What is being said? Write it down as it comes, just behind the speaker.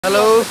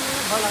Hello,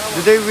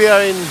 today we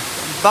are in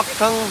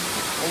Bakhtang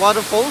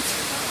waterfalls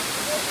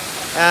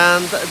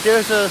and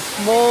there's a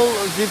small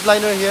zip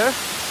liner here.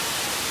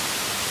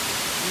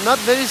 Not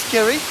very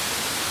scary,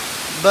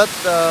 but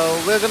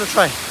we're gonna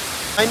try.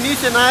 My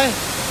niece and I,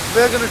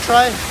 we're gonna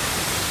try.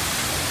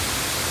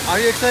 Are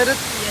you excited?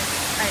 Yes,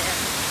 I am.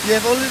 You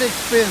have already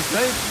experienced,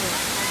 right?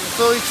 Yes.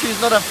 So she's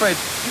not afraid.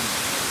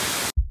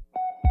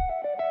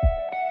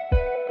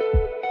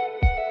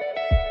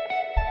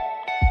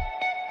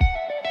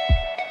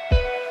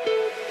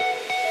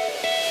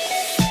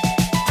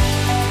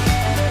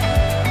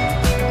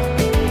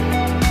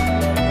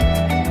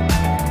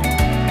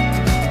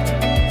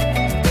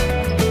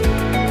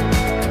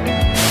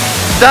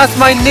 That's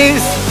my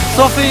niece,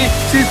 Sophie.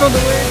 She's on the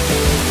way.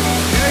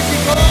 Here she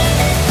goes.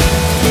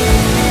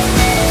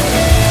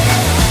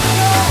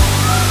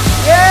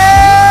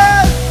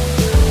 Yes!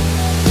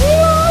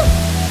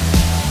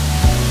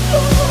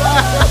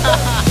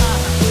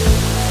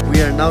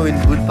 We are now in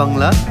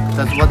Bangla.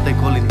 That's what they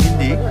call in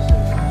Hindi.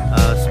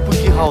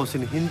 Spooky house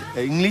in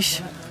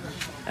English.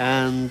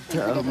 And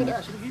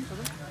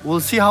we'll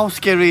see how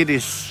scary it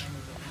is.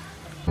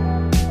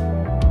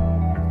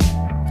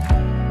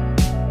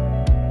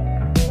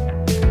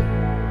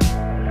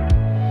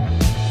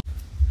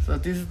 So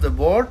this is the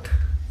board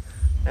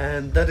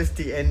and that is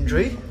the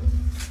entry.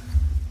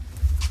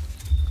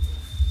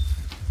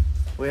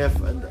 We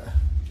have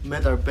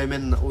made our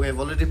payment, we have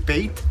already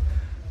paid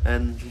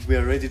and we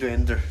are ready to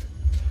enter.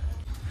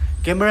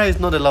 Camera is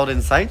not allowed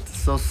inside,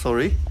 so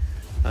sorry,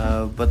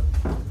 but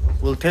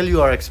we'll tell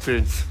you our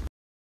experience.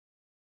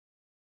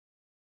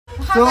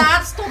 So,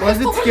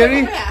 was it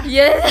scary?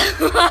 Yes.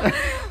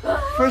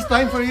 First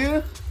time for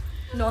you?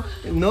 No.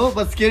 No,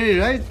 but scary,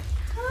 right?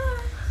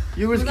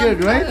 You were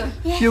scared, right?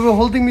 Yes. You were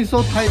holding me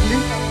so tightly.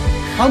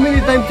 How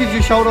many times did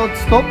you shout out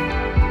stop?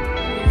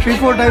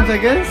 3-4 times, I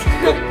guess.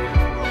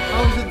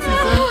 How was it,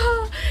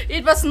 sister?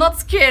 It was not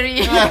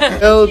scary.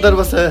 Well, that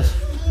was a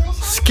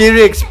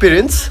scary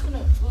experience,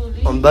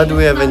 but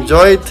we have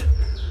enjoyed.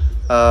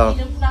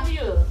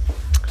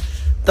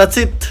 That's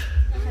it.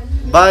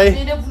 Bye.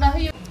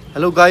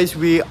 Hello guys,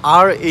 we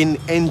are in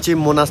Enchey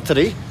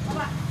Monastery,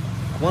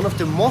 one of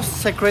the most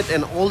sacred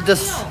and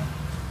oldest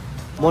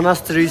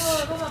monasteries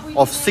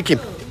of Sikkim.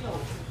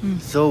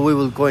 So we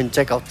will go and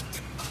check out.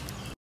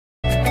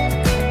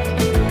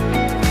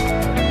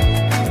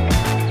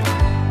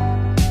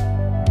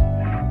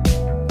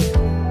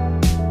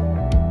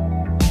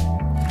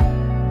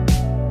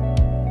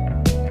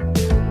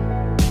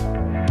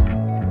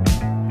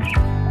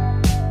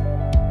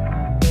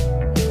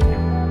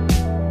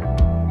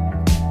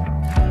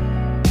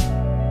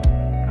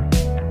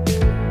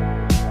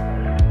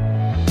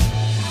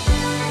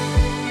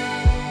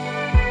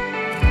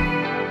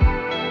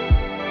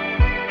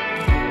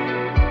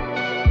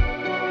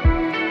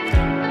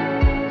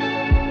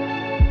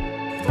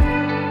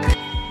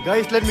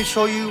 Guys, let me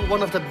show you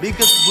one of the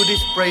biggest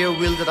Buddhist prayer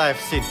wheel that I have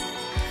seen.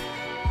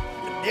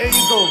 There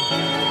you go.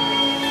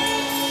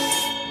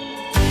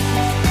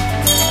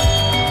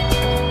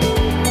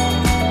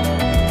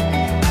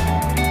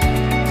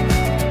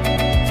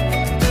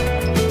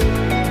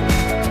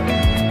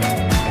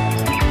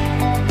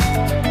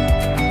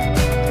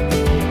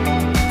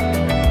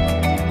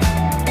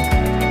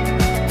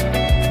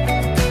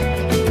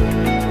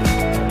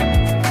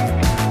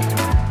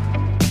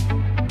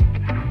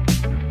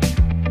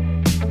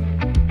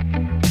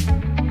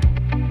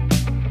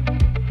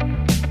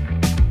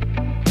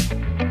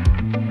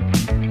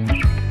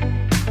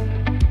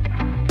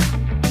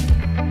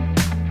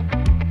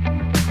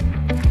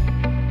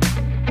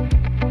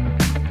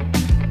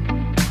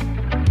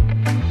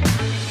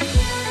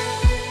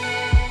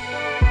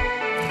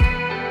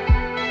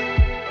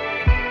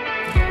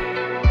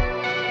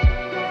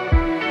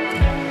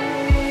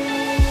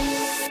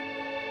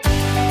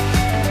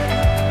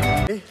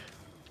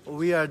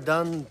 We are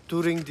done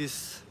touring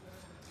this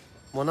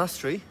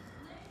monastery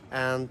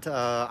and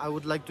I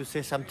would like to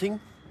say something.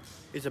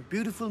 It's a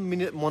beautiful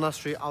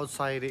monastery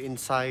outside,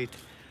 inside,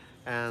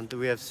 and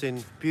we have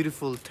seen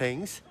beautiful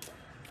things.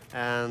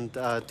 And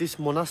this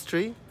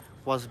monastery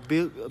was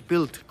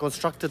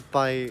constructed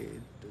by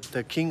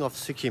the King of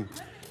Sikkim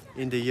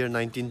in the year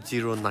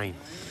 1909.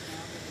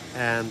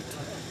 And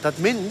that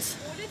means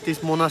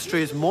this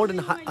monastery is more than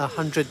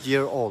 100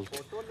 years old.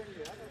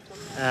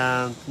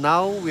 And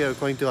now we are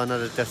going to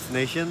another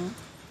destination.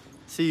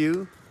 See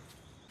you.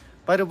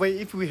 By the way,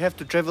 if we have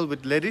to travel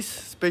with ladies,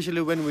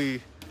 especially when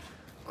we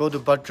go to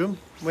bathroom,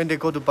 when they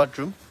go to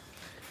bathroom,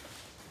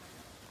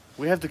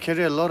 we have to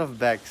carry a lot of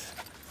bags.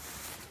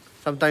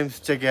 Sometimes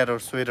jacket or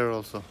sweater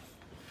also.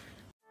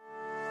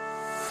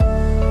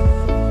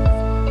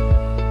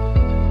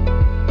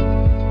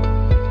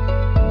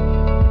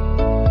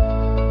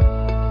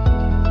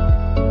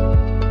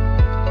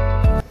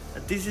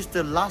 This is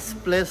the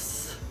last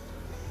place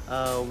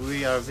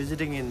we are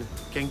visiting in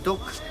Gangtok.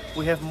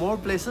 We have more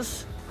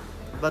places,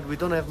 but we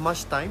don't have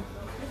much time.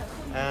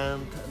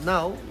 And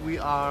now we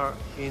are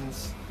in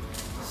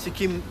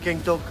Sikkim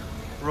Gangtok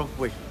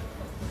Ropeway.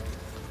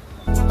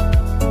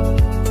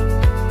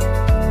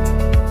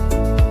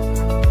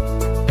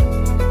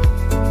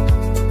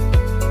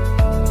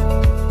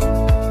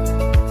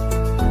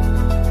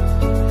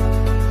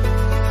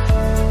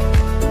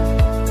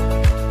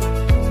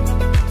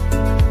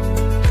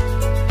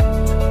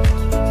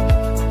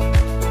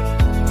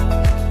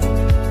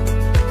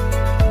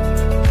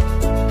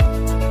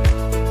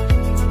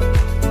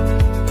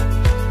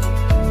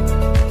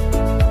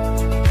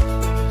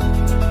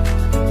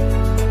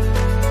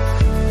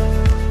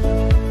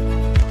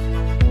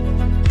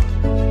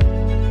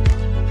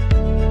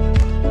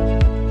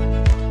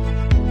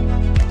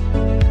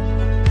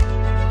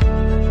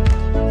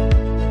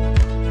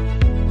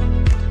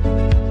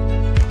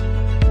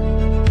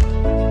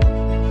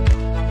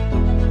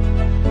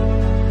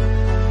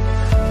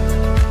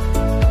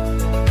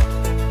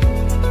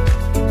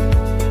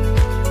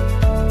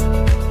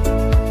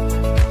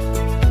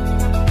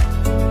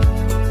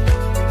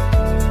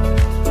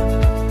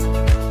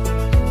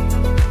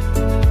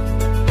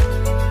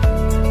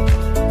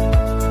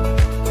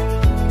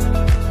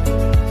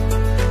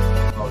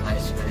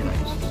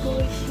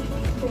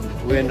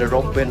 in the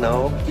ropeway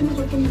now.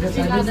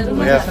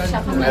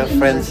 We have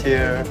friends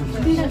here.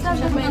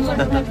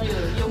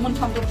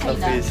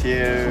 Sophie is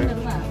here.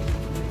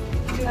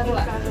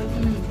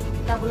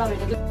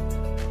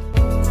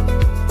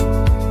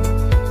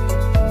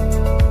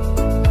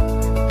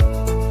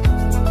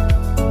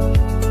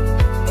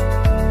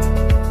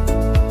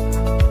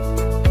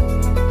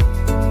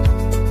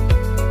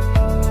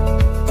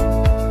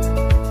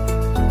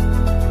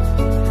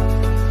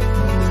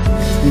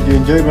 Did you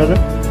enjoy, brother?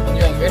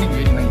 Yeah, very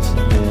nice.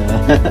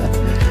 Yeah.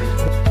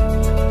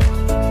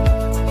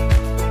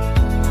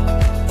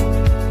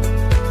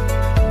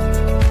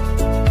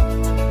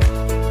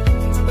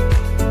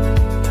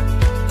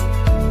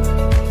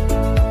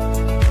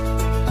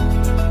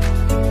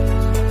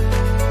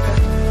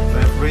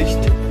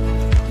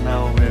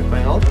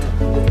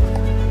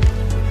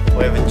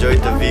 We have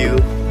enjoyed the view.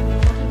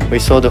 We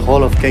saw the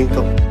whole of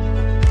Gangtok.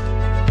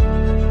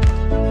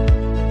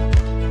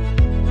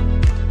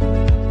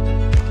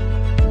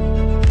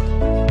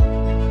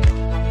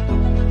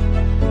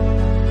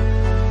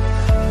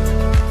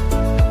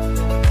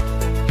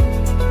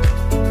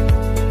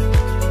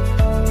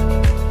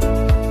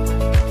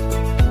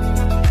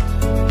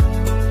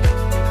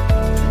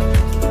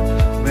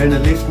 We're in the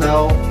lift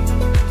now.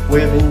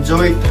 We have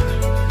enjoyed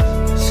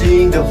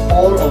seeing the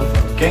whole of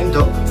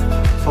Gangtok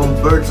from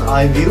bird's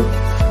eye view,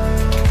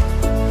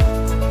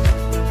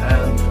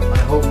 and I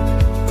hope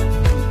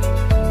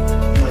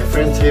my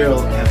friends here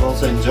have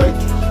also enjoyed.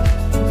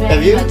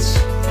 Have you?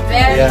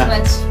 Very Yeah.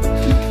 much.